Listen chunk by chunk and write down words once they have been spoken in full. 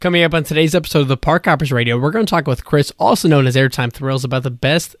Coming up on today's episode of the Park Hoppers Radio, we're going to talk with Chris, also known as Airtime Thrills, about the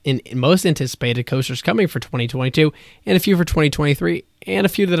best and most anticipated coasters coming for 2022, and a few for 2023, and a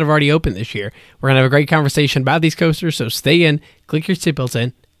few that have already opened this year. We're going to have a great conversation about these coasters, so stay in, click your seatbelts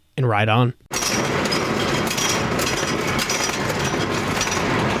in, and ride on.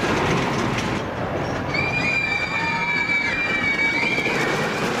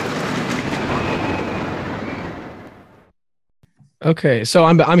 Okay, so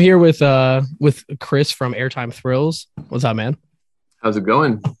I'm here with Chris from Airtime Thrills. What's up, man? How's it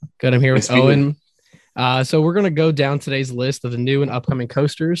going? Good. I'm here with Owen. So we're gonna go down today's list of the new and upcoming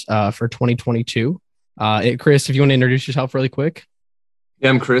coasters for 2022. Chris, if you want to introduce yourself really quick. Yeah,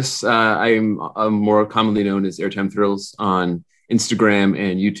 I'm Chris. I'm more commonly known as Airtime Thrills on Instagram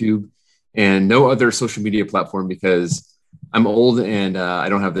and YouTube, and no other social media platform because I'm old and I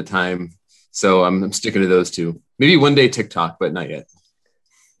don't have the time. So I'm sticking to those two. Maybe one day TikTok, but not yet.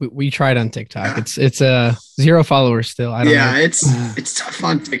 We tried on TikTok. It's 0 followers still. I don't know. It's tough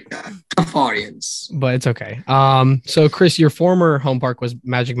on TikTok. Tough audience. But it's okay. So Chris, your former home park was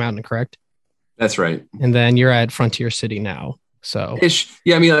Magic Mountain, correct? That's right. And then you're at Frontier City now. So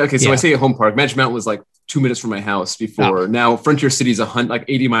yeah, I mean, okay. So I say a home park. Magic Mountain was like 2 minutes from my house before. Oh. Now Frontier City is like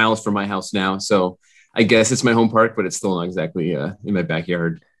 80 miles from my house now. So I guess it's my home park, but it's still not exactly in my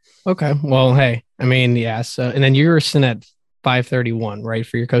backyard. Okay. Well, hey, I mean, yeah. So, and then you're sitting at 531, right,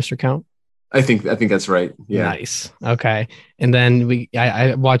 for your coaster count? I think that's right. Yeah. Nice. Okay. And then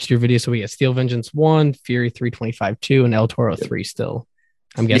I watched your video. So we got Steel Vengeance 1, Fury 325 2, and El Toro 3 still.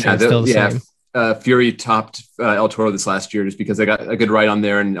 I'm guessing it's still the same. Fury topped El Toro this last year just because I got a good ride on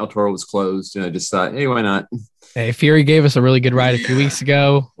there and El Toro was closed. And I just thought, hey, why not? Hey, Fury gave us a really good ride a few weeks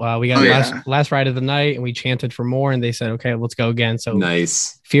ago. We got last ride of the night and we chanted for more and they said, okay, let's go again. So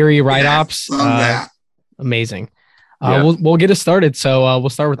nice. Fury ride ops. Amazing. We'll get it started. So we'll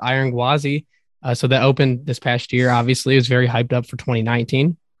start with Iron Gwazi. So that opened this past year. Obviously, it was very hyped up for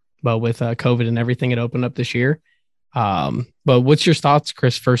 2019, but with COVID and everything, it opened up this year. But what's your thoughts,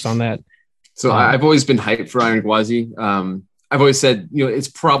 Chris, first on that? So I've always been hyped for Iron Gwazi. I've always said, it's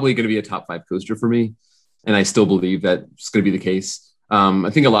probably going to be a top 5 coaster for me. And I still believe that it's going to be the case.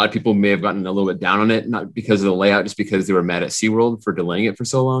 I think a lot of people may have gotten a little bit down on it, not because of the layout, just because they were mad at SeaWorld for delaying it for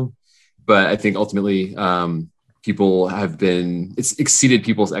so long. But I think ultimately people it's exceeded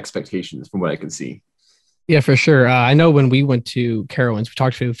people's expectations from what I can see. Yeah, for sure. I know when we went to Carowinds, we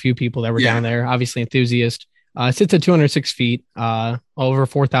talked to a few people that were down there, obviously enthusiasts. It sits at 206 feet, over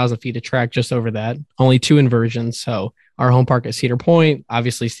 4,000 feet of track, just over that. Only 2 inversions. So our home park at Cedar Point,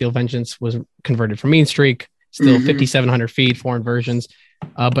 obviously Steel Vengeance was converted from Mean Streak, still 5,700 feet, 4 inversions.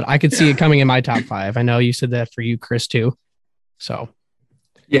 But I could see it coming in my top 5. I know you said that for you, Chris, too. So.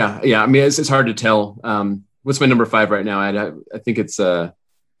 Yeah. I mean, it's hard to tell. What's my number 5 right now? I think it's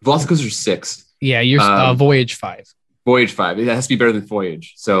Velocicoaster 6. Yeah, you're Voyage 5. Voyage 5. It has to be better than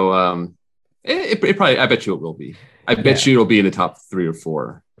Voyage. So it probably, I bet you it will be. I bet you it'll be in the top 3 or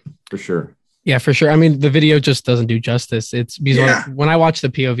 4 for sure. Yeah, for sure. I mean, the video just doesn't do justice. It's because when I watch the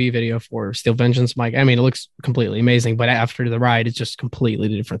POV video for Steel Vengeance, Mike, I mean, it looks completely amazing, but after the ride, it's just completely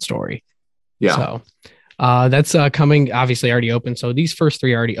different story. Yeah. So that's coming, obviously already open. So these first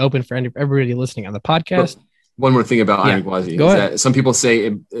 3 are already open for everybody listening on the podcast. But one more thing about Iron Gwazi is that some people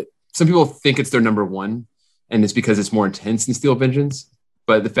say, some people think it's their number 1 and it's because it's more intense than Steel Vengeance.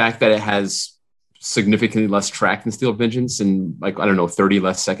 But the fact that it has significantly less track than Steel Vengeance and 30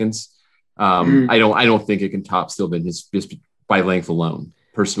 less seconds. I don't think it can top Steel Vengeance just by length alone,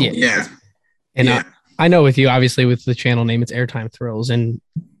 personally. Yeah. And I know with you, obviously, with the channel name, it's Airtime Thrills, and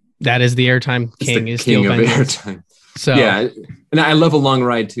that is the Airtime King. Is Steel Vengeance. Airtime. So yeah, and I love a long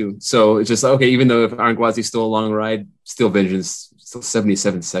ride too. So it's just okay. Even though if Iron Gwazi is still a long ride, Steel Vengeance still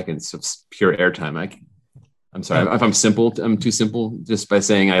 77 seconds of pure airtime. I'm sorry if I'm simple. I'm too simple just by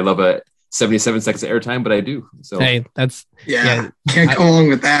saying I love a 77 seconds of airtime, but I do. So hey, that's can't go along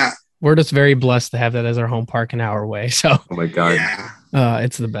with that. We're just very blessed to have that as our home park in our way. So, oh my God,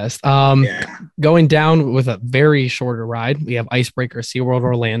 it's the best. Going down with a very shorter ride, we have Icebreaker SeaWorld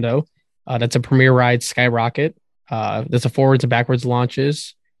Orlando. That's a premier ride, Skyrocket. That's a forwards and backwards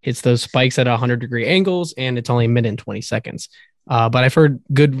launches. Hits those spikes at 100-degree angles, and it's only a minute and 20 seconds. But I've heard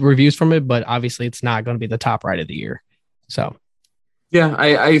good reviews from it, but obviously it's not going to be the top ride of the year. So, yeah,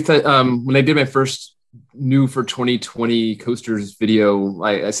 I thought when I did my first new for 2020 coasters video,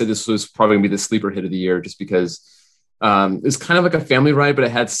 I said this was probably gonna be the sleeper hit of the year just because it's kind of like a family ride, but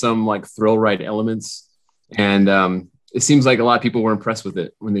it had some like thrill ride elements, and it seems like a lot of people were impressed with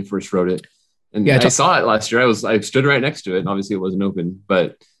it when they first rode it. And I saw it last year. I stood right next to it, and obviously it wasn't open,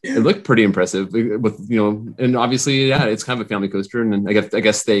 but it looked pretty impressive. With and obviously, it's kind of a family coaster. And I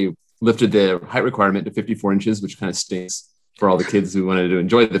guess they lifted the height requirement to 54 inches, which kind of stinks for all the kids who wanted to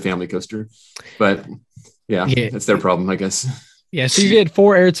enjoy the family coaster. But yeah, it's their problem, I guess. Yeah, so you get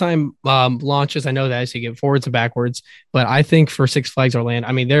 4 Airtime launches. I know that, so you get forwards and backwards. But I think for Six Flags Orlando,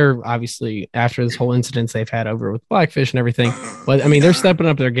 I mean, they're obviously, after this whole incident they've had over with Blackfish and everything, but I mean, they're stepping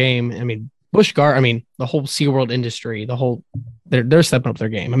up their game. I mean, the whole SeaWorld industry, they're stepping up their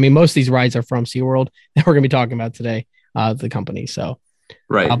game. I mean, most of these rides are from SeaWorld that we're going to be talking about today, the company. So,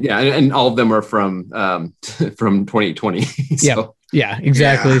 right. And all of them are from 2020. So. Yeah,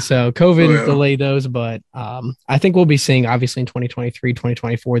 exactly. Yeah. So COVID delayed those, but I think we'll be seeing, obviously, in 2023,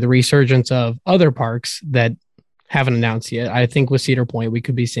 2024, the resurgence of other parks that haven't announced yet. I think with Cedar Point, we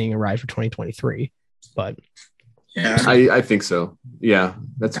could be seeing a ride for 2023, but yeah, I think so. Yeah,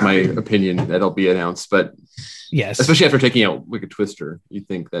 that's my opinion. That'll be announced, but yes, especially after taking out Wicked Twister, you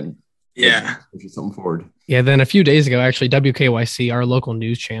think then push something forward. Yeah. Then a few days ago, actually, WKYC, our local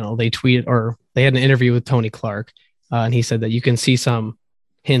news channel, they had an interview with Tony Clark. And he said that you can see some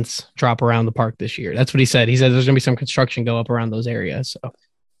hints drop around the park this year. That's what he said. He said there's going to be some construction go up around those areas. So,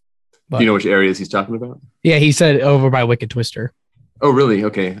 do you know which areas he's talking about? Yeah, he said over by Wicked Twister. Oh, really?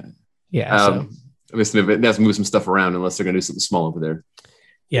 Okay. Yeah. I guess they have to move some stuff around unless they're going to do something small over there.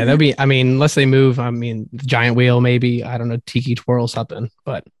 Yeah, unless they move, the giant wheel, maybe, I don't know, Tiki Twirl, something,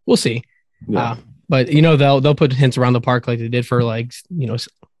 but we'll see. Yeah. But they'll put hints around the park like they did for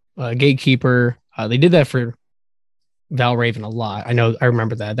Gatekeeper. They did that for Valraven a lot. I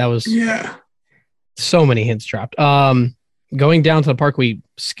remember that. That was so many hints dropped. Going down to the park, we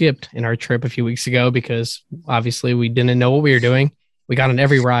skipped in our trip a few weeks ago because obviously we didn't know what we were doing. We got on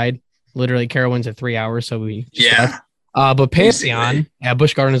every ride. Literally, Carowinds at 3 hours, so we left. But Pantheon at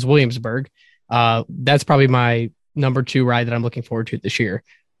Busch Gardens Williamsburg, that's probably my number 2 ride that I'm looking forward to this year.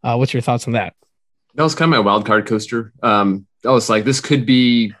 What's your thoughts on that? That was kind of my wild card coaster. I was like, this could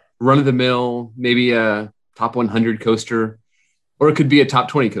be run of the mill, maybe a top 100 coaster, or it could be a top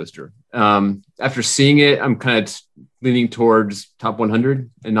 20 coaster. After seeing it, I'm kind of leaning towards top 100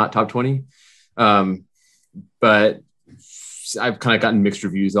 and not top 20. But I've kind of gotten mixed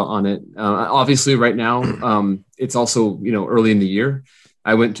reviews on it. Obviously right now, it's also, early in the year.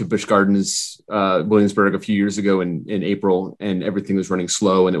 I went to Busch Gardens, Williamsburg a few years ago in April, and everything was running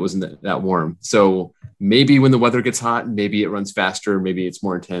slow and it wasn't that warm. So maybe when the weather gets hot, maybe it runs faster, maybe it's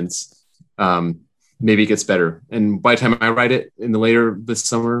more intense. Maybe it gets better. And by the time I ride it in the later this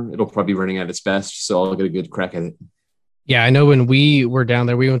summer, it'll probably be running at its best. So I'll get a good crack at it. Yeah, I know when we were down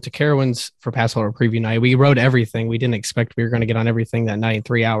there, we went to Carowinds for Pass Holder preview night. We rode everything. We didn't expect we were going to get on everything that night in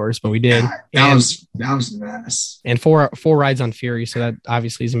 3 hours, but we did. That was a mess. And four rides on Fury, so that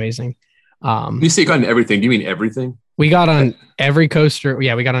obviously is amazing. You say you got on everything. Do you mean everything? We got on every coaster.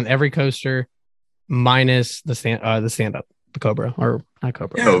 Yeah, we got on every coaster minus the stand-up, the Cobra, or not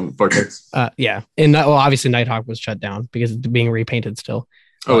Cobra. Yeah. Oh, Vortex. Yeah. And obviously Nighthawk was shut down because it's being repainted still.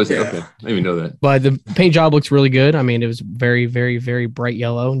 Oh, is it? Okay. I didn't even know that. But the paint job looks really good. I mean, it was very, very, very bright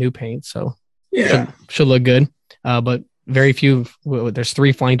yellow, new paint. So should look good. But very few. There's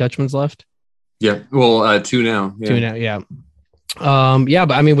 3 Flying Dutchmans left. Yeah. Well, 2 now. Yeah. 2 now. Yeah.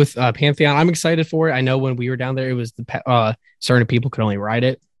 But I mean, with Pantheon, I'm excited for it. I know when we were down there, it was certain people could only ride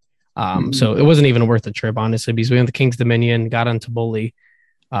it. So it wasn't even worth the trip, honestly, because we went to King's Dominion, got on Taboli.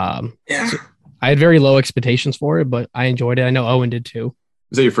 So I had very low expectations for it, but I enjoyed it. I know Owen did too.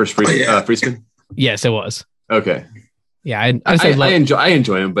 Was that your first free spin? Yes, it was. Okay. Yeah, I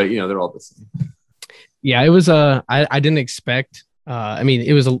enjoy them, but they're all the same. Yeah, it was I didn't expect. I mean,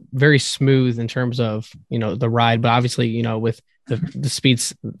 it was a very smooth in terms of the ride, but obviously with the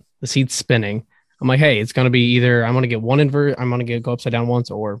seats spinning, I'm like, hey, it's gonna be either I'm gonna get one invert, I'm gonna go upside down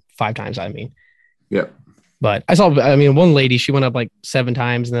once, or 5 times. Yeah. But I saw, one lady, she went up like 7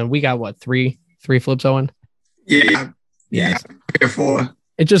 times, and then we got 3 flips, Owen? Yeah. 4.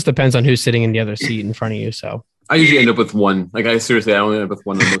 It just depends on who's sitting in the other seat in front of you. So I usually end up with 1. Like I only end up with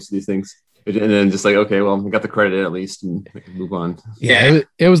 1 on most of these things. And then just like, okay, well, I got the credit at least and I can move on. Yeah.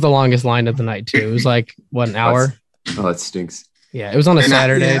 It was the longest line of the night too. It was like, an hour? Oh, that stinks. Yeah. It was on a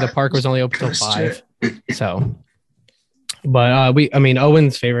Saturday. The park was only open till 5. So, but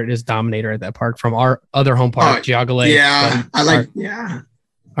Owen's favorite is Dominator at that park from our other home park, Geauga Lake. Yeah.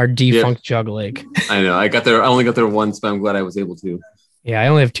 Our defunct Geauga Lake. I know. I only got there once, but I'm glad I was able to. Yeah, I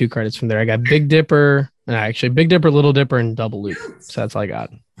only have 2 credits from there. I got Big Dipper, Big Dipper, Little Dipper, and Double Loop. So that's all I got.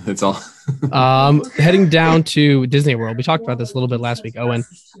 That's all. Heading down to Disney World. We talked about this a little bit last week, Owen.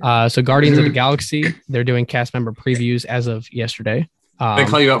 So Guardians of the Galaxy, they're doing cast member previews as of yesterday. Can I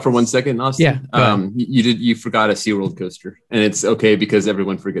call you out for 1 second, Austin? Yeah. You forgot a SeaWorld coaster, and it's okay because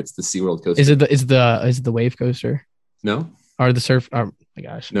everyone forgets the SeaWorld coaster. Is it the wave coaster? No. Or the surf? Oh my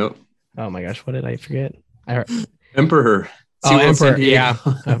gosh. No. Oh my gosh. What did I forget? Emperor. Emperor. Yeah.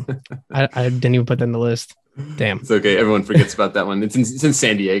 I didn't even put that in the list. Damn. It's okay. Everyone forgets about that one. It's in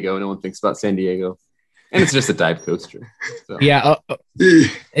San Diego. No one thinks about San Diego. And it's just a dive coaster. So. Yeah.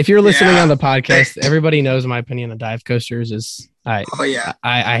 If you're listening on the podcast, everybody knows my opinion on dive coasters is I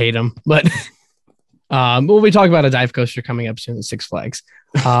hate them. But we'll be talking about a dive coaster coming up soon at Six Flags.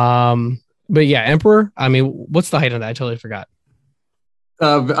 But yeah, Emperor. I mean, what's the height on that? I totally forgot.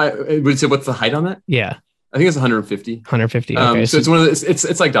 I would say what's the height on that? Yeah. I think it's 150. 150. Okay. So it's one of those,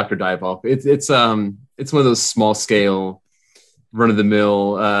 it's like Dr. Dive-Off. It's one of those small scale, run of the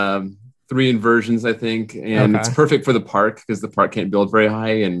mill 3 inversions, I think, and it's perfect for the park because the park can't build very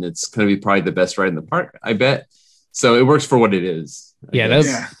high, and it's going to be probably the best ride in the park, I bet. So it works for what it is.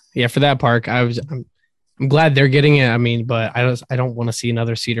 For that park, I'm glad they're getting it. I mean, but I don't want to see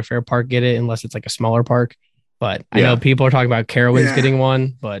another Cedar Fair park get it unless it's like a smaller park. But I know people are talking about Carowinds getting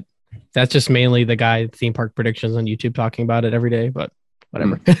one, but that's just mainly the guy Theme Park Predictions on YouTube talking about it every day. But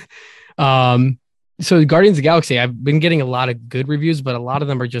whatever. So Guardians of the Galaxy, I've been getting a lot of good reviews, but a lot of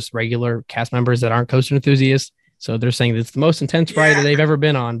them are just regular cast members that aren't coaster enthusiasts. So they're saying it's the most intense ride that they've ever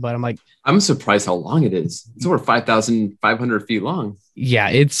been on. But I'm like, I'm surprised how long it is. It's over 5,500 feet long. Yeah,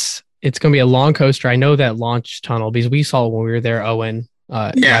 it's going to be a long coaster. I know that launch tunnel because we saw when we were there, Owen,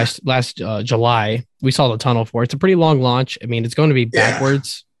 last July. We saw the tunnel for it. It's a pretty long launch. I mean, it's going to be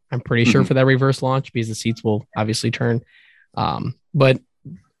backwards. I'm pretty sure for that reverse launch because the seats will obviously turn. But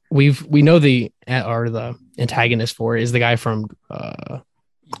we know the antagonist for it is the guy from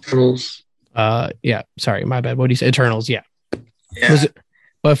Eternals. Sorry, my bad. What do you say? Eternals. Yeah.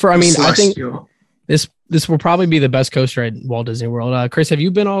 But I think this will probably be the best coaster at Walt Disney World. Chris, have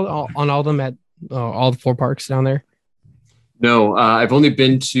you been on all of them at all the 4 parks down there? No, I've only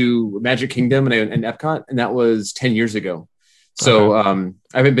been to Magic Kingdom and Epcot, and that was 10 years ago. So I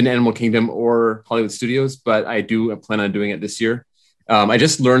haven't been to Animal Kingdom or Hollywood Studios, but I do plan on doing it this year. I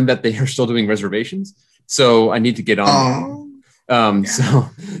just learned that they are still doing reservations, so I need to get on.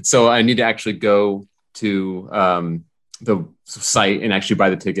 So I need to actually go to the site and actually buy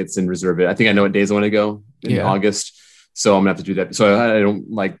the tickets and reserve it. I think I know what days I want to go in August, so I'm gonna have to do that. So I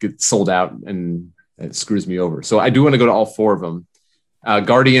don't get sold out and it screws me over. So I do want to go to all 4 of them.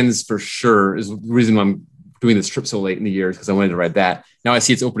 Guardians for sure is the reason why I'm doing this trip so late in the year because I wanted to ride that. Now I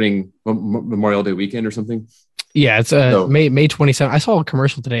see it's opening Memorial Day weekend or something. Yeah, it's May 27th. I saw a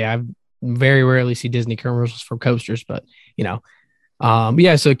commercial today. I very rarely see Disney commercials for coasters, but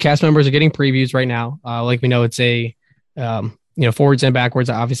so cast members are getting previews right now. Like we know it's a forwards and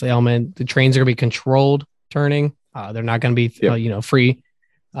backwards obviously element. The trains are going to be controlled turning. They're not going to be free.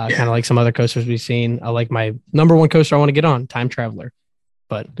 Kind of like some other coasters we've seen. Like my number 1 coaster I want to get on, Time Traveler.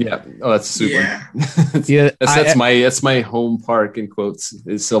 But that's super. That's my home park in quotes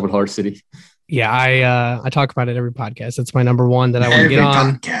is Salvador City. Yeah, I talk about it every podcast. That's my number 1 that I want to get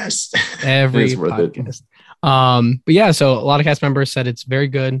on. Every podcast. So a lot of cast members said it's very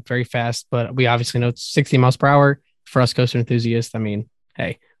good, very fast, but we obviously know it's 60 miles per hour for us coaster enthusiasts. I mean,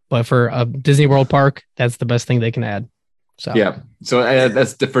 hey, but for a Disney World park, that's the best thing they can add. So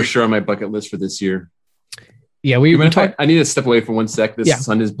that's for sure on my bucket list for this year. Yeah, I need to step away for 1 sec. This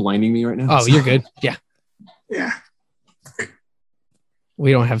sun is blinding me right now. Oh, you're good. Yeah. Yeah.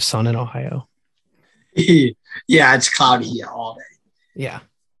 We don't have sun in Ohio. Yeah, it's cloudy here all day. Yeah.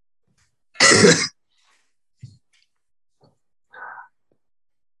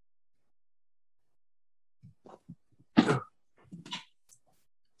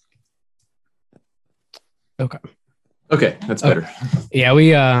 Okay, that's better.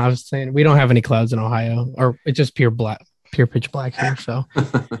 I was saying we don't have any clouds in Ohio, or it's just pure pitch black here. So,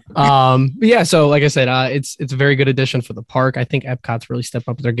 so like I said, it's a very good addition for the park. I think Epcot's really stepped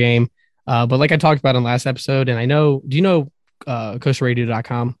up their game. But like I talked about in last episode, and I know, do you know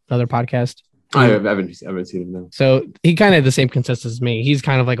coasterradio.com, another podcast? I haven't seen him now. So he kind of had the same consensus as me. He's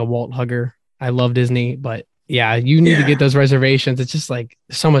kind of like a Walt hugger. I love Disney, but you need to get those reservations. It's just like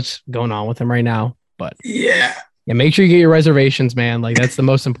so much going on with him right now. But make sure you get your reservations, man. Like that's the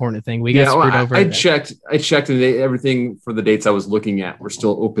most important thing. We got screwed over. I checked, and everything for the dates I was looking at were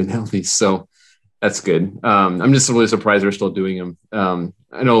still open at least. So that's good. I'm just really surprised they're still doing them.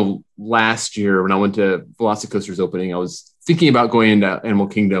 I know last year when I went to Velocicoaster's opening, I was thinking about going into Animal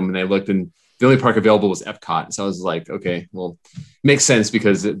Kingdom, and I looked, and the only park available was Epcot. So I was like, okay, well, makes sense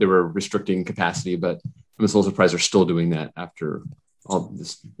because they were restricting capacity. But I'm just a little surprised they're still doing that after all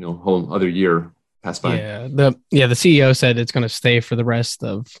this, whole other year pass by. The CEO said it's going to stay for the rest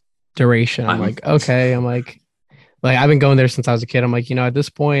of duration. I'm like, okay. I'm like I've been going there since I was a kid. I'm like, at this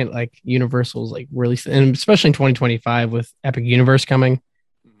point, like Universal's like really, and especially in 2025 with Epic Universe coming,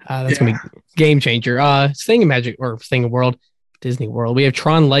 that's gonna be game changer. Staying in World, Disney World, we have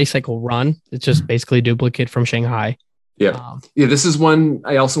Tron Life Cycle Run. It's just basically a duplicate from Shanghai. Yeah. This is one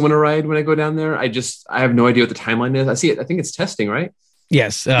I also want to ride when I go down there. I have no idea what the timeline is. I see it. I think it's testing, right?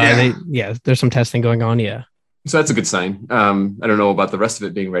 Yes. There's some testing going on. Yeah. So that's a good sign. I don't know about the rest of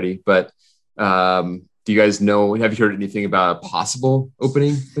it being ready, but do you guys know, have you heard anything about a possible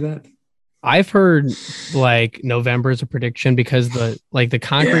opening for that? I've heard like November is a prediction because the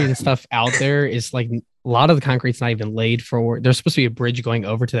concrete and stuff out there is like a lot of the concrete's not even laid for. There's supposed to be a bridge going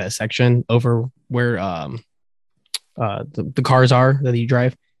over to that section over where the cars are that you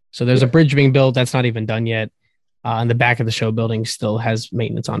drive. So there's a bridge being built that's not even done yet. And the back of the show building still has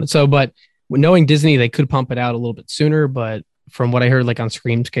maintenance on it. So, but knowing Disney, they could pump it out a little bit sooner. But from what I heard, like on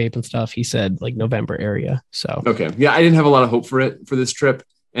Screamscape and stuff, he said like November area. So okay, yeah, I didn't have a lot of hope for this trip,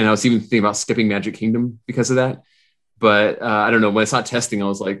 and I was even thinking about skipping Magic Kingdom because of that. But I don't know. When I saw testing, I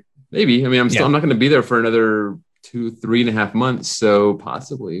was like, maybe. I mean, I'm not going to be there for another 3.5 months, so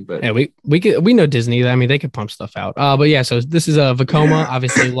possibly. But yeah, we know Disney. I mean, they could pump stuff out. But yeah, so this is a Vekoma,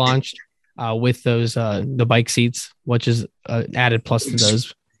 obviously launched with those the bike seats, which is added plus to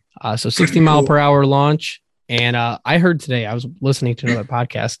those. So 60 mile per hour launch. And I heard today, I was listening to another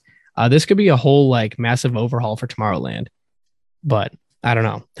podcast. This could be a whole like massive overhaul for Tomorrowland, but I don't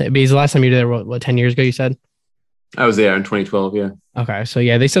know. Because the last time you were there, what 10 years ago? You said I was there in 2012. Yeah. Okay, so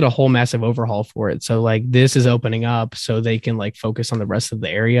yeah, they said a whole massive overhaul for it. So like this is opening up so they can like focus on the rest of the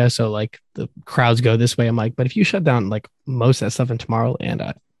area. So like the crowds go this way. I'm like, but if you shut down like most of that stuff in Tomorrowland,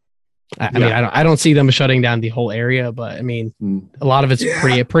 I mean, I don't see them shutting down the whole area, but I mean, a lot of it's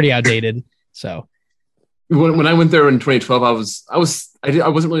pretty outdated. So when I went there in 2012, I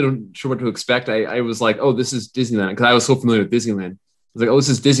wasn't really sure what to expect. I was like, oh, this is Disneyland, because I was so familiar with Disneyland. I was like, oh, this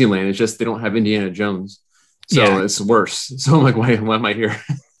is Disneyland. It's just they don't have Indiana Jones, so it's worse. So I'm like, why am I here?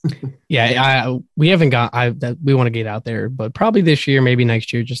 We haven't got. We want to get out there, but probably this year, maybe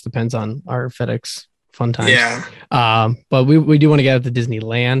next year. Just depends on our FedEx fun times. Yeah. But we do want to get out to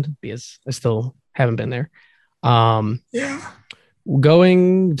Disneyland because I still haven't been there.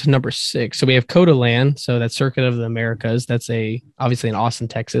 Going to number 6. So we have Coda Land. So that's Circuit of the Americas. That's obviously in Austin,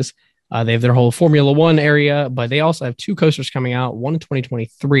 Texas. They have their whole Formula One area, but they also have 2 coasters coming out. One in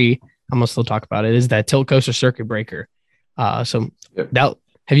 2023. I'm gonna still talk about it. Is that Tilt Coaster Circuit Breaker? Have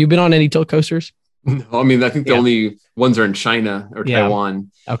you been on any tilt coasters? No, I mean, I think the only ones are in China or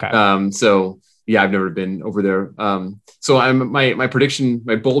Taiwan. Okay. So yeah, I've never been over there. So my prediction,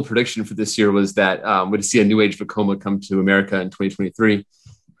 my bold prediction for this year was that we'd see a New Age Vekoma come to America in 2023,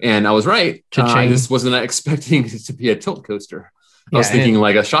 and I was right. I just wasn't expecting it to be a tilt coaster. I was thinking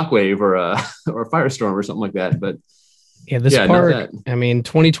like a Shockwave or a Firestorm or something like that. But this park, I mean,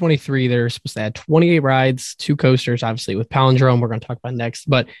 2023, they're supposed to add 28 rides, 2 coasters, obviously with Palindrome. We're going to talk about next,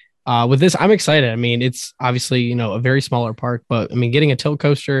 but with this, I'm excited. I mean, it's obviously a very smaller park, but I mean, getting a tilt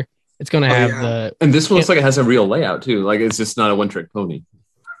coaster. It's going to have and this one looks like it has a real layout too. Like it's just not a one-trick pony.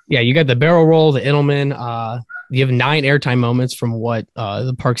 Yeah, you got the barrel roll, the Edelman. You have 9 airtime moments from what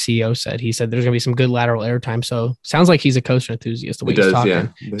the park CEO said. He said there's going to be some good lateral airtime. So sounds like he's a coaster enthusiast the way he's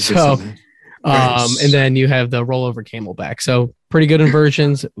talking. Yeah. So, and then you have the rollover camelback. So pretty good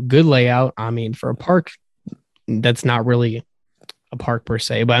inversions, good layout. I mean, for a park that's not really a park per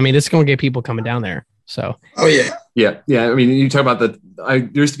se, but I mean, it's going to get people coming down there. So, yeah. I mean, you talk about there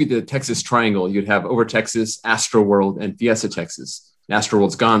used to be the Texas Triangle. You'd have Over Texas, Astro World, and Fiesta Texas. Astro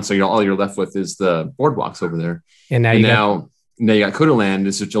World's gone, so all you're left with is the boardwalks over there. And now you got Coda Land,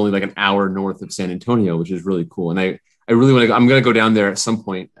 is just only like an hour north of San Antonio, which is really cool. And I really want to. I'm going to go down there at some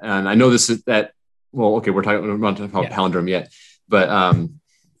point. And I know this is that. Well, okay, we're not talking about Palindrome yet, but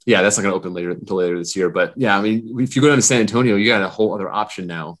that's not going to open until later this year. But yeah, I mean, if you go down to San Antonio, you got a whole other option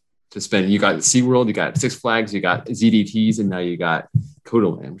now to spend. You got SeaWorld, you got Six Flags, you got ZDTs, and now you got Coda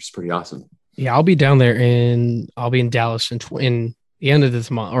Land, which is pretty awesome. Yeah, I'll be down there I'll be in Dallas in the end of this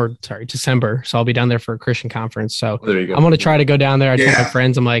month, December. So I'll be down there for a Christian conference. So there you go. I'm going to try to go down there. I told my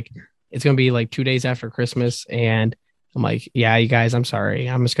friends, I'm like, it's going to be like 2 days after Christmas. And I'm like, yeah, you guys, I'm sorry.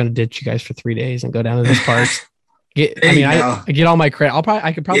 I'm just going to ditch you guys for 3 days and go down to this park. I get all my credit.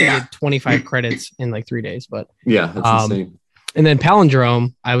 I could probably get 25 credits in like 3 days, but that's insane. And then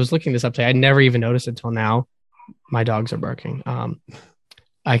Palindrome, I was looking this up today. I never even noticed it until now. My dogs are barking.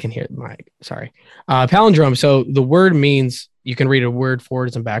 I can hear my sorry. Palindrome. So the word means you can read a word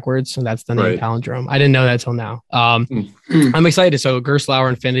forwards and backwards, and that's the name palindrome. I didn't know that till now. I'm excited. So Gerstlauer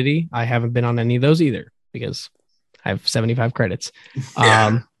Infinity. I haven't been on any of those either because I have 75 credits.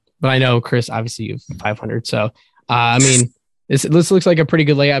 But I know Chris, obviously you have 500. So I mean, this looks like a pretty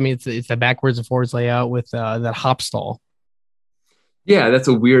good layout. I mean, it's the backwards and forwards layout with that hop stall. Yeah, that's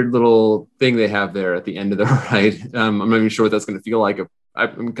a weird little thing they have there at the end of the ride. I'm not even sure what that's going to feel like.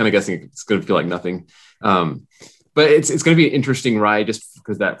 I'm kind of guessing it's going to feel like nothing. But it's going to be an interesting ride just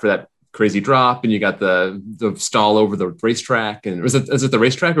because for that crazy drop, and you got the stall over the racetrack. And is it the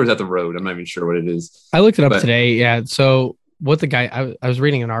racetrack or is that the road? I'm not even sure what it is. I looked it up today. Yeah. So what the guy, I was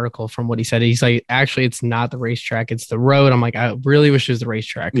reading an article from what he said. He's like, actually, it's not the racetrack, it's the road. I'm like, I really wish it was the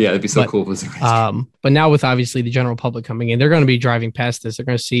racetrack. Yeah, it'd be so cool if it was the racetrack. But now with obviously the general public coming in, they're going to be driving past this. They're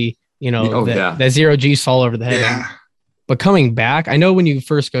going to see, that zero G stall over the head. Yeah. But coming back, I know when you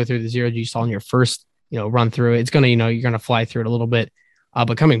first go through the zero G stall in your first, run through it, it's going to, you're going to fly through it a little bit.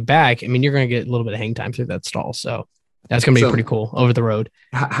 But coming back, I mean, you're going to get a little bit of hang time through that stall. So that's going to be pretty cool over the road.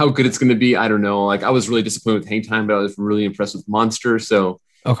 How good it's going to be, I don't know. Like, I was really disappointed with hang time, but I was really impressed with Monster. So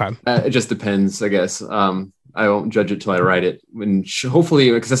it just depends, I guess. I won't judge it till I ride it. And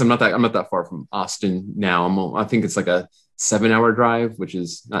hopefully, because I'm not that far from Austin now. I think it's like a 7-hour drive, which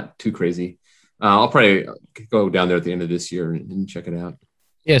is not too crazy. I'll probably go down there at the end of this year and check it out.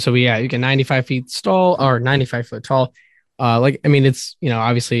 Yeah. So you get 95 feet tall or 95 foot tall. It's,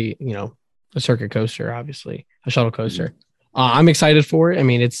 obviously, a circuit coaster, obviously a shuttle coaster. I'm excited for it. I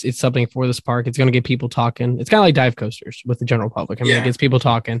mean, it's something for this park. It's going to get people talking. It's kind of like dive coasters with the general public. I mean, it gets people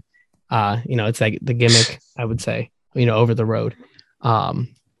talking. It's like the gimmick, I would say, over the road.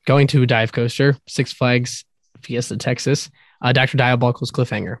 Going to a dive coaster, Six Flags Fiesta Texas, Dr. Diabolical's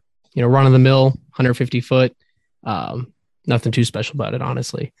Cliffhanger. Run of the mill, 150 foot. Nothing too special about it,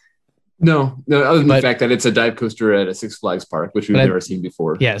 honestly. No, other than the fact that it's a dive coaster at a Six Flags park, which we've never seen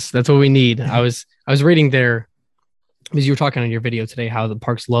before. Yes, that's what we need. I was reading there, because you were talking on your video today how the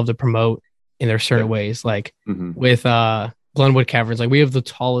parks love to promote in their certain ways, like with Glenwood Caverns. Like, we have the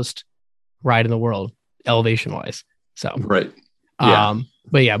tallest ride in the world, elevation wise. So but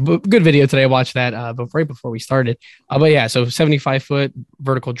good video today. I watched that but right before we started. So 75 foot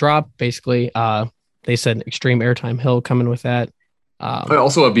vertical drop, basically. They said extreme airtime hill coming with that.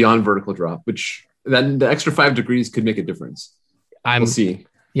 Also a beyond vertical drop, which then the extra 5 degrees could make a difference. We'll see.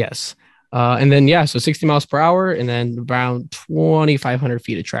 Yes. And then, so 60 miles per hour and then around 2,500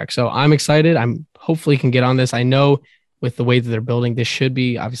 feet of track. So I'm excited. I'm hopefully can get on this. I know with the way that they're building, this should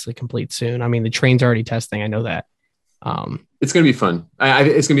be obviously complete soon. I mean, the train's already testing. I know that. It's going to be fun.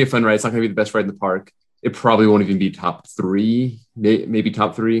 It's going to be a fun ride. It's not going to be the best ride in the park. It probably won't even be top 3, maybe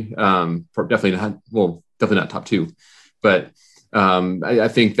top 3. Definitely not top 2. But I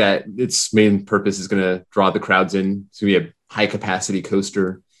think that its main purpose is going to draw the crowds in. It's going to be a high capacity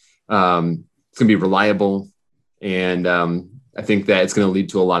coaster. It's going to be reliable. And I think that it's going to lead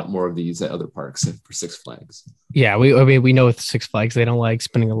to a lot more of these at other parks for Six Flags. Yeah, we know with Six Flags, they don't like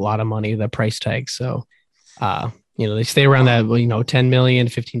spending a lot of money, the price tag. So, they stay around that, $10 million,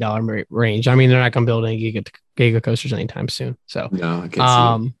 $15 range. I mean, they're not going to build any giga coasters anytime soon. So, no, I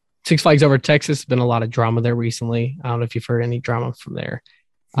can't see it. Six Flags Over Texas has been a lot of drama there recently. I don't know if you've heard any drama from there.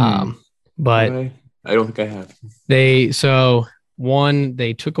 But I don't think I have. They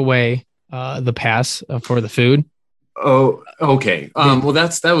took away the pass for the food. Oh, okay. Well,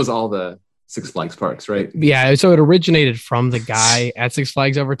 that was all the Six Flags parks, right? Yeah. So it originated from the guy at Six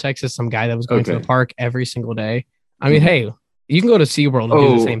Flags Over Texas, some guy that was going to the park every single day. I mean, hey, you can go to SeaWorld and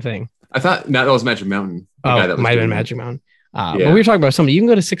do the same thing. I thought that was Magic Mountain. That might have been Magic Mountain. But we were talking about somebody. You can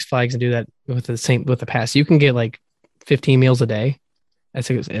go to Six Flags and do that with the pass. You can get like 15 meals a day at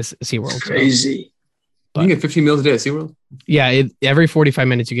SeaWorld. Crazy. You can get 15 meals a day at SeaWorld? Yeah, every 45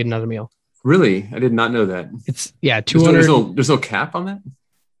 minutes you get another meal. Really? I did not know that. It's 200. There's no cap on that?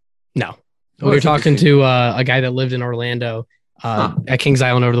 No. We were talking to a guy that lived in Orlando at Kings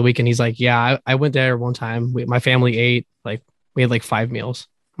Island over the weekend. He's like, yeah, I went there one time. My family ate, like, we had like 5 meals.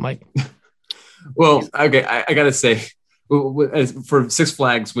 I'm like, well, okay, I got to say, for Six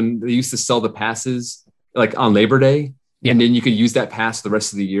Flags, when they used to sell the passes like on Labor Day, and then you could use that pass the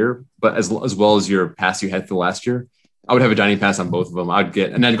rest of the year, but as well as your pass you had for the last year, I would have a dining pass on both of them. I'd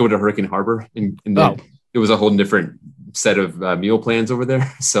go to Hurricane Harbor, and it was a whole different set of meal plans over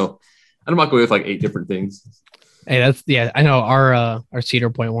there. So I'm not going with like 8 different things. Hey, I know our Cedar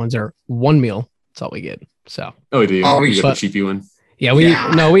Point ones are 1 meal. That's all we get. So you get the cheapy one. Yeah, we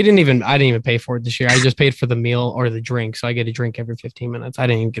didn't even. I didn't even pay for it this year. I just paid for the meal or the drink, so I get a drink every 15 minutes. I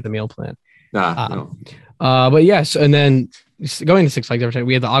didn't even get the meal plan. No. But yes, and then going to Six Flags every time,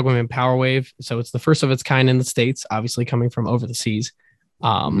 we had the Aquaman Power Wave. So it's the first of its kind in the States, obviously coming from over the seas. We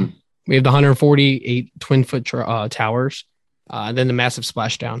have the 148 twin foot towers, then the massive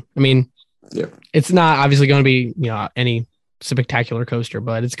splashdown. I mean, it's not obviously going to be any spectacular coaster,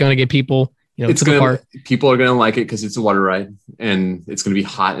 but it's going to get people to the park. People are going to like it because it's a water ride, and it's going to be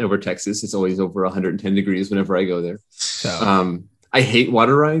hot over Texas. It's always over 110 degrees whenever I go there. So I hate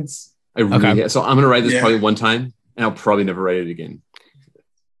water rides. I really hate. So I'm going to ride this probably one time, and I'll probably never ride it again.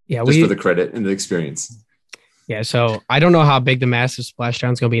 Yeah, just for the credit and the experience. Yeah, so I don't know how big the massive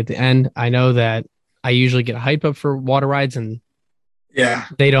splashdown is going to be at the end. I know that I usually get a hype up for water rides, and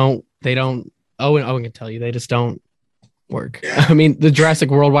they don't. Owen can tell you they just don't work. Yeah. I mean, the Jurassic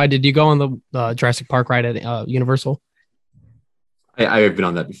World ride. Did you go on the Jurassic Park ride at Universal? I've been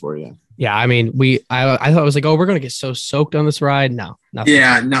on that before. Yeah. Yeah, I mean, I thought it was like, oh, we're gonna get so soaked on this ride. No, nothing.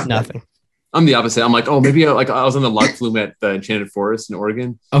 Yeah, nothing. I'm the opposite. I'm like, oh, maybe I was on the log flume at the Enchanted Forest in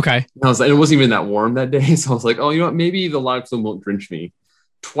Oregon. Okay. And I was like, it wasn't even that warm that day. So I was like, oh, you know what? Maybe the log flume won't drench me.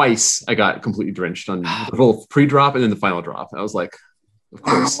 Twice I got completely drenched on the whole pre-drop and then the final drop. I was like, of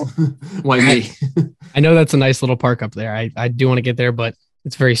course. Why me? I know that's a nice little park up there. I do want to get there, but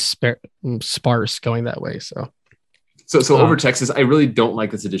it's very sparse going that way. So over Texas, I really don't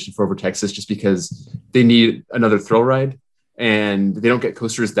like this edition for over Texas just because they need another thrill ride. And they don't get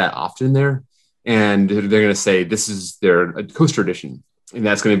coasters that often there. And they're going to say this is their coaster edition. And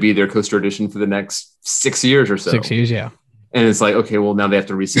that's going to be their coaster edition for the next 6 years or so. 6 years, yeah. And it's like, okay, well, now they have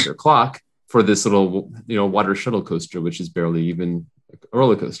to reset their clock for this little, water shuttle coaster, which is barely even a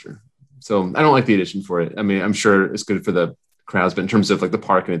roller coaster. So I don't like the edition for it. I mean, I'm sure it's good for the crowds, but in terms of like the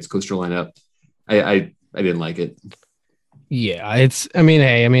park and its coaster lineup, I didn't like it. Yeah, it's going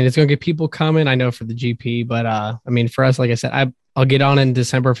to get people coming, I know, for the GP, but for us, like I said, I'll get on in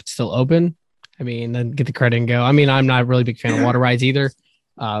December if it's still open. Then get the credit and go. I'm not a really big fan of water rides either,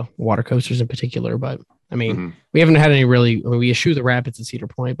 water coasters in particular, but we haven't had any really, we eschew the rapids at Cedar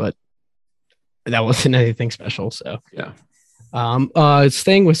Point, but that wasn't anything special. So yeah.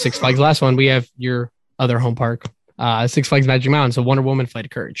 Staying with Six Flags, last one, we have your other home park, Six Flags Magic Mountain. So Wonder Woman Flight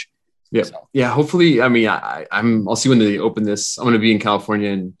of Courage. Yeah. So. Yeah. Hopefully, I'll see when they open this. I'm going to be in California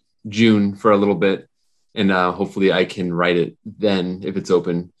in June for a little bit, and hopefully I can ride it then if it's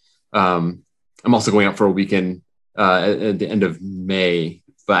open. I'm also going out for a weekend at the end of May,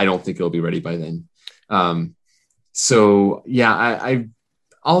 but I don't think it'll be ready by then. So yeah,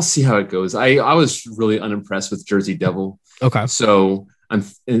 I'll see how it goes. I was really unimpressed with Jersey Devil. Okay. So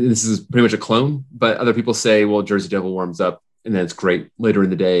this is pretty much a clone, but other people say, well, Jersey Devil warms up and then it's great later in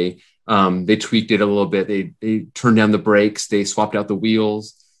the day. They tweaked it a little bit. They turned down the brakes. They swapped out the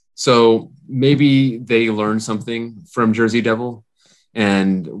wheels. So maybe they learned something from Jersey Devil,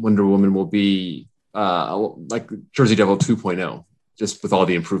 and Wonder Woman will be like Jersey Devil 2.0, just with all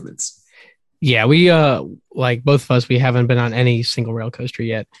the improvements. Yeah, we like both of us, we haven't been on any single rail coaster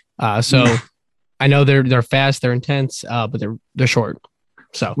yet. So I know they're fast, they're intense, but they're short.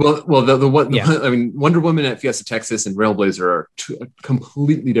 So Wonder Woman at Fiesta Texas and Railblazer are two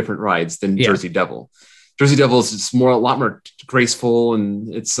completely different rides than Jersey Devil. Jersey Devil is just a lot more graceful,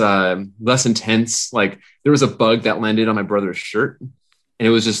 and it's less intense. Like there was a bug that landed on my brother's shirt, and it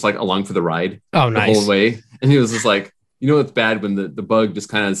was just like along for the ride the whole way. And he was just like, it's bad when the bug just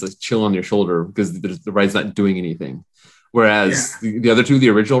kind of is like chill on your shoulder because the ride's not doing anything. Whereas the other two, the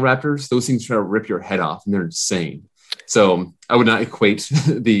original Raptors, those things try to rip your head off, and they're insane. So I would not equate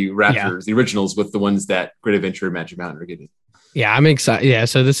the Raptors, the originals, with the ones that Great Adventure and Magic Mountain are getting. Yeah, I'm excited. Yeah,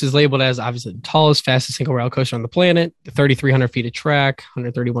 so this is labeled as obviously the tallest, fastest single rail coaster on the planet, 3,300 feet of track,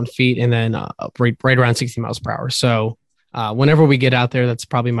 131 feet, and then right around 60 miles per hour. So whenever we get out there, that's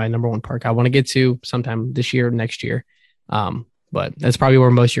probably my number one park I want to get to sometime this year, next year. But that's probably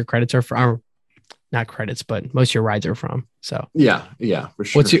where most of your credits are from. Not credits, but most of your rides are from. So yeah, for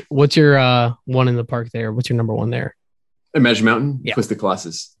sure. What's your one in the park there? What's your number one there? Magic Mountain, Twisted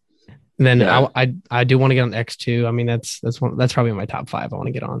Colossus. And then I do want to get on X2. That's probably my top 5 I want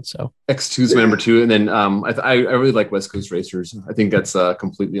to get on. So X2 is my number 2, and then I really like West Coast Racers. I think that's a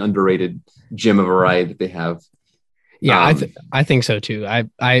completely underrated gem of a ride that they have. Yeah, I think so too.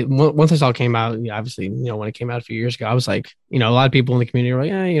 I once this all came out, obviously, when it came out a few years ago, I was like, a lot of people in the community were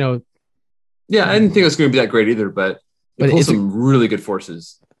like, Yeah, I didn't think it was going to be that great either, but it pulls some really good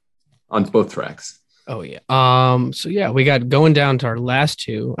forces on both tracks. Oh yeah. So yeah, we got going down to our last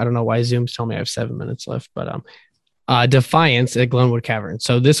 2. I don't know why Zoom's telling me I have 7 minutes left, but Defiance at Glenwood Cavern.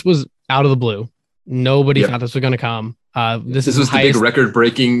 So this was out of the blue. Nobody thought this was going to come. This was the big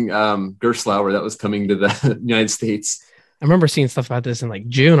record-breaking Gerstlauer that was coming to the United States. I remember seeing stuff about this in like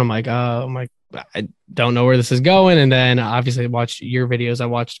June. I'm like, I don't know where this is going. And then obviously I watched your videos. I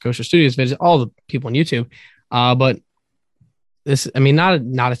watched Kosher Studios videos, all the people on YouTube. But this, I mean,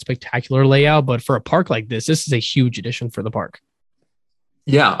 not a spectacular layout, but for a park like this is a huge addition for the park.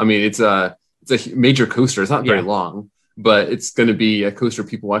 Yeah, I mean, it's a major coaster. It's not very long, but it's going to be a coaster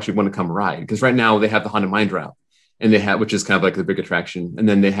people actually want to come ride, because right now they have the Haunted Mind route, and they have, which is kind of like the big attraction, and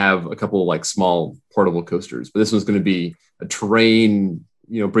then they have a couple like small portable coasters. But this one's going to be a terrain,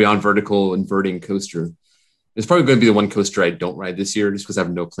 beyond vertical inverting coaster. It's probably going to be the one coaster I don't ride this year, just because I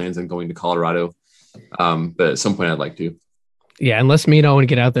have no plans on going to Colorado. But at some point I'd like to. Yeah, unless me and Owen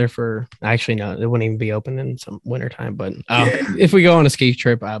get out there for, actually no, it wouldn't even be open in some wintertime. But if we go on a ski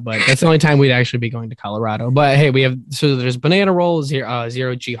trip, but that's the only time we'd actually be going to Colorado. But hey, there's Banana Roll,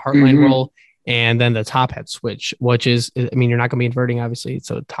 Zero G Heartline Roll, and then the Top Hat Switch, which is, I mean, you're not going to be inverting, obviously,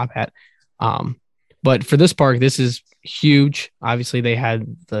 so Top Hat. But for this park, this is huge. Obviously, they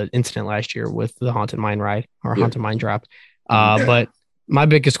had the incident last year with the Haunted Mine ride or Haunted Mine drop. But my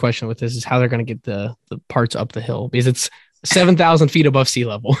biggest question with this is how they're going to get the parts up the hill, because it's 7,000 feet above sea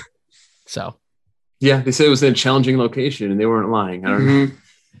level. So, yeah, they said it was in a challenging location, and they weren't lying. I don't know.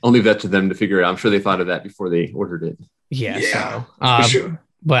 I'll leave that to them to figure out. I'm sure they thought of that before they ordered it. Yeah. For sure.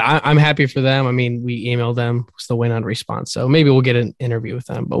 But I'm happy for them. I mean, we emailed them, still waiting on a response. So maybe we'll get an interview with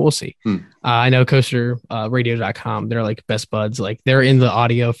them, but we'll see. I know coasterradio.com, they're like best buds. Like they're in the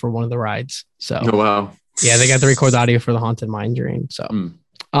audio for one of the rides. So, oh, wow. Yeah, they got to record the audio for the Haunted Mine Drain. So,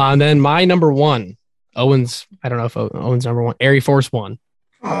 and then my number one, Owen's, I don't know if Owen's number one, Air Force One.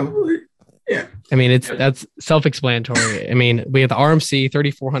 Yeah. I mean, that's self-explanatory. I mean, we have the RMC,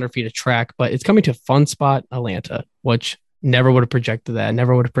 3,400 feet of track, but it's coming to Fun Spot Atlanta, which never would have projected that.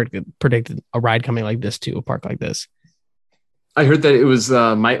 Never would have predicted a ride coming like this to a park like this. I heard that it was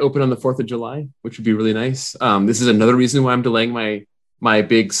might open on the 4th of July, which would be really nice. This is another reason why I'm delaying my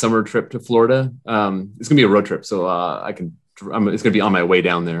big summer trip to Florida. It's going to be a road trip, so it's going to be on my way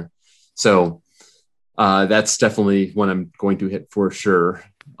down there. So that's definitely one I'm going to hit for sure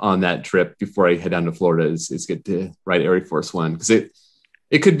on that trip before I head down to Florida is get to ride Air Force One, because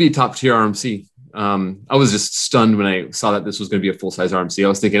it could be top tier RMC. I was just stunned when I saw that this was going to be a full size RMC. I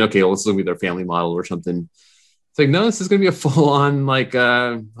was thinking, okay, well, this will be their family model or something. It's like, no, this is going to be a full on like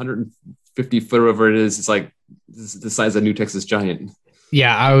 150 foot or whatever it is. It's like the size of New Texas Giant.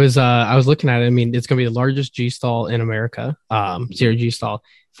 Yeah, I was looking at it. I mean, it's going to be the largest G stall in America, zero G stall,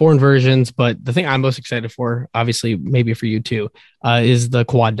 4 inversions. But the thing I'm most excited for, obviously, maybe for you too, is the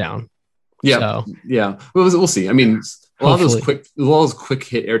quad down. Yeah, so, yeah. We'll see. I mean, a lot of those quick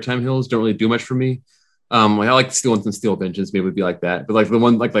hit airtime hills don't really do much for me. I like steel ones and steel benches. Maybe it would be like that, but like the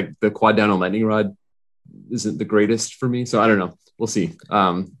one like the quad down on lightning rod isn't the greatest for me. So I don't know. We'll see.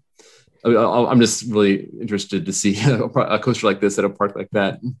 I'm just really interested to see a coaster like this at a park like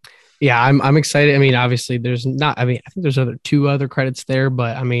that. Yeah, I'm excited. I mean, obviously there's not, I mean, I think there's 2 other credits there,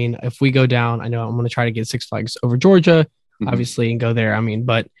 but I mean, if we go down, I know I'm going to try to get Six Flags over Georgia, obviously, and go there. I mean,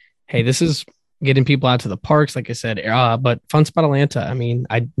 but hey, this is getting people out to the parks, like I said, but Fun Spot Atlanta, I mean,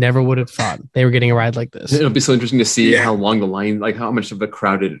 I never would have thought they were getting a ride like this. It'll be so interesting to see how long the line, like how much of a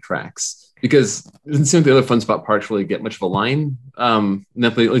crowd it attracts, because it doesn't seem like the other Fun Spot parks really get much of a line,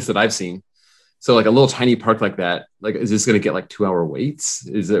 at least that I've seen. So like a little tiny park like that, like, is this going to get like 2-hour waits?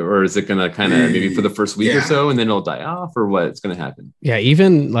 Is it going to kind of maybe for the first week or so, and then it'll die off, or what's going to happen? Yeah.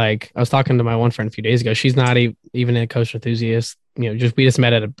 Even like I was talking to my one friend a few days ago, she's not even a coaster enthusiast. We just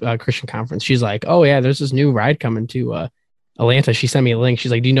met at a Christian conference. She's like, oh yeah, there's this new ride coming to Atlanta. She sent me a link. She's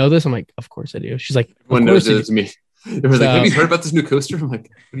like, do you know this? I'm like, of course I do. She's like, everyone knows it. It's me. They were like, have you heard about this new coaster? I'm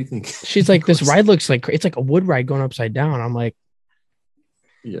like, what do you think? She's like, this ride looks like it's like a wood ride going upside down. I'm like,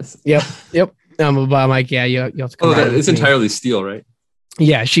 yes. Yep. But I'm like, yeah, you have to come. It's entirely steel, right?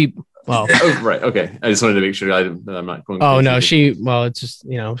 Yeah, right. Okay. I just wanted to make sure that I'm not going. Oh no, it's just,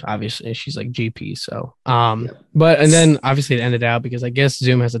 obviously she's like GP. So, but, and then obviously it ended out because I guess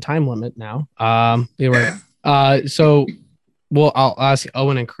Zoom has a time limit now. So, well, I'll ask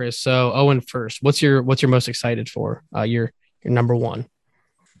Owen and Chris. So Owen first, what's your most excited for? Your number one.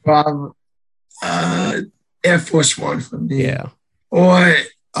 Air Force One for me. Yeah. Or,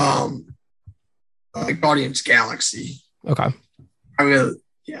 Guardians Galaxy. Okay. I really,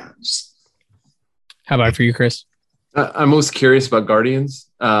 How about for you, Chris? I'm most curious about Guardians,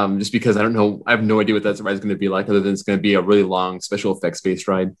 just because I don't know. I have no idea what that ride is going to be like, other than it's going to be a really long special effects based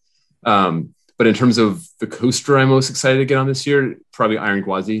ride. But in terms of the coaster, I'm most excited to get on this year, probably Iron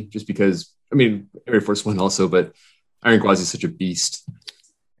Gwazi, just because, I mean, Air Force One also, but Iron Gwazi is such a beast.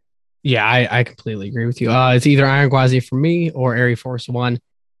 Yeah, I completely agree with you. It's either Iron Gwazi for me or Air Force One.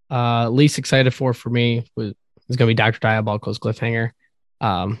 Least excited for me is going to be Dr. Diabolical's cliffhanger.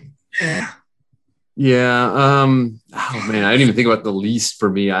 Yeah. Yeah. Oh man, I didn't even think about the least for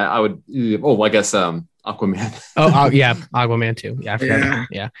me. I would. Oh, I guess Aquaman. Yeah, Aquaman too. Yeah, I forgot. Yeah.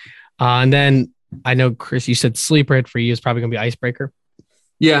 Yeah. And then I know Chris, you said sleeper hit for you is probably going to be Icebreaker.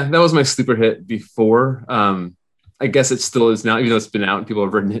 Yeah, that was my sleeper hit before. I guess it still is now, even though it's been out and people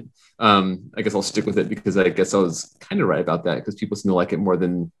have written it. I guess I'll stick with it because I guess I was kind of right about that because people seem to like it more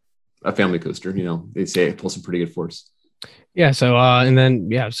than a family coaster. They say it pulls some pretty good force. Yeah. So, and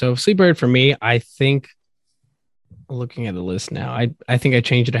then, so sleeper hit for me, I think looking at the list now, I think I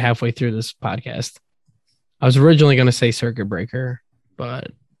changed it halfway through this podcast. I was originally going to say Circuit Breaker,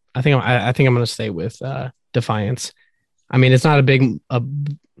 but I think I'm going to stay with Defiance. I mean, it's not a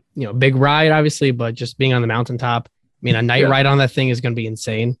big ride, obviously, but just being on the mountaintop. I mean, a night ride on that thing is going to be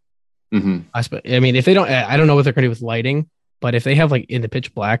insane. Mm-hmm. I mean, if they don't, I don't know what they're going to do with lighting, but if they have like in the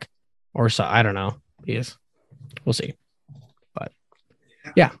pitch black or so, I don't know. Yes, we'll see. But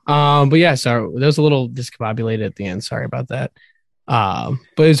yeah, so there was a little discombobulated at the end. Sorry about that. But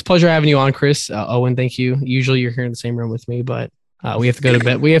it was a pleasure having you on, Chris. Owen, thank you. Usually you're here in the same room with me, but we have to go to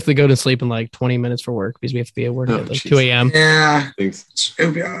bed. We have to go to sleep in like 20 minutes for work because we have to be at work at like 2 a.m. Yeah. Thanks.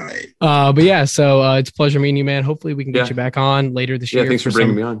 It'll be all right. But yeah, so it's a pleasure meeting you, man. Hopefully we can get you back on later this year. Yeah, thanks for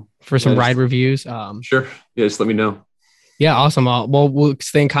bringing me on. For some ride reviews. Sure. Yeah, just let me know. Yeah, awesome. Well, we'll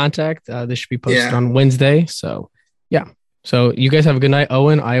stay in contact. This should be posted on Wednesday. So yeah. So you guys have a good night.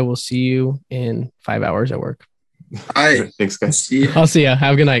 Owen, I will see you in 5 hours at work. All right. Thanks, guys. I'll see you.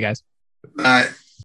 Have a good night, guys. Bye.